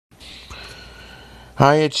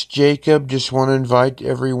Hi, it's Jacob. Just want to invite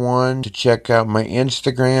everyone to check out my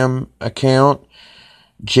Instagram account,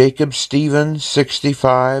 Jacob Stevens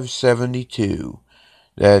 6572.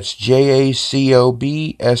 That's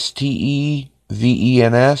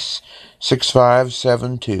JACOBSTEVENS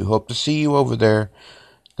 6572. Hope to see you over there.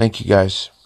 Thank you, guys.